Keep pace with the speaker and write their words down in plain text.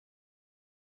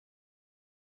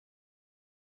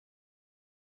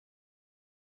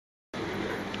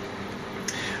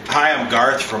Hi, I'm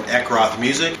Garth from Eckroth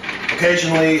Music.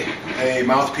 Occasionally a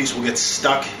mouthpiece will get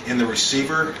stuck in the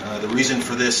receiver. The reason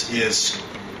for this is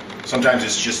sometimes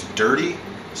it's just dirty,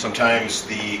 sometimes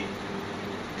the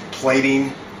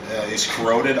plating is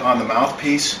corroded on the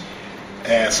mouthpiece,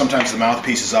 and sometimes the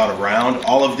mouthpiece is out of round.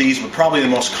 All of these, but probably the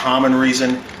most common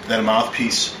reason that a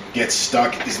mouthpiece gets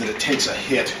stuck is that it takes a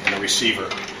hit in the receiver.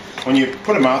 When you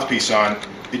put a mouthpiece on,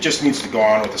 it just needs to go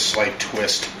on with a slight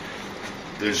twist.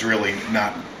 There's really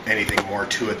not anything more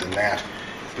to it than that.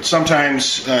 But sometimes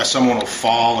someone will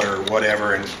fall or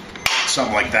whatever, and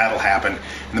something like that will happen,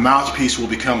 and the mouthpiece will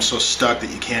become so stuck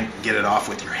that you can't get it off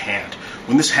with your hand.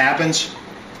 When this happens,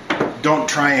 don't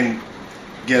try and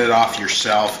get it off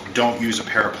yourself. Don't use a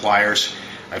pair of pliers.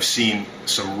 I've seen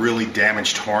some really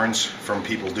damaged horns from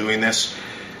people doing this.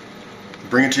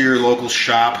 Bring it to your local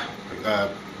shop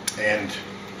and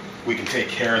we can take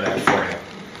care of that for you.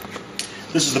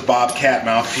 This is the Bobcat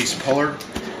mouthpiece puller.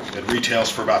 It retails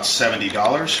for about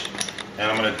 $70, and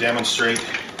I'm going to demonstrate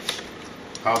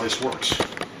how this works.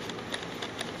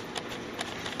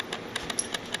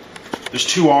 There's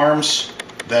two arms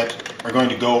that are going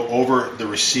to go over the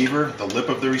receiver, the lip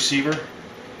of the receiver.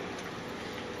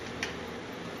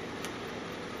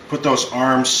 Put those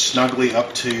arms snugly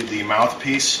up to the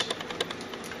mouthpiece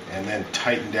and then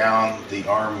tighten down the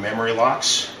arm memory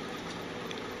locks.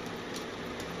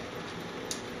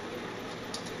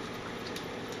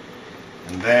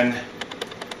 And then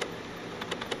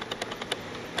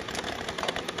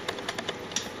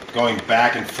going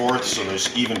back and forth so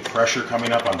there's even pressure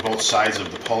coming up on both sides of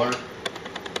the puller,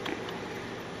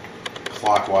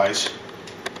 clockwise.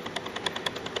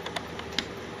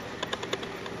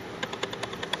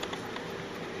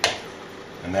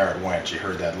 And there it went. You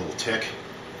heard that little tick.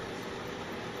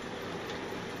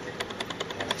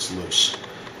 And it's loose.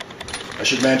 I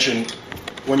should mention,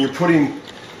 when you're putting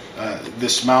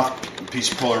this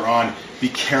mouthpiece puller on, be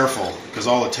careful, because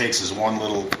all it takes is one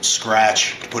little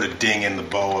scratch to put a ding in the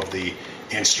bow of the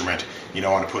instrument. You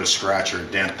don't want to put a scratch or a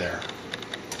dent there.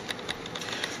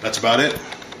 That's about it.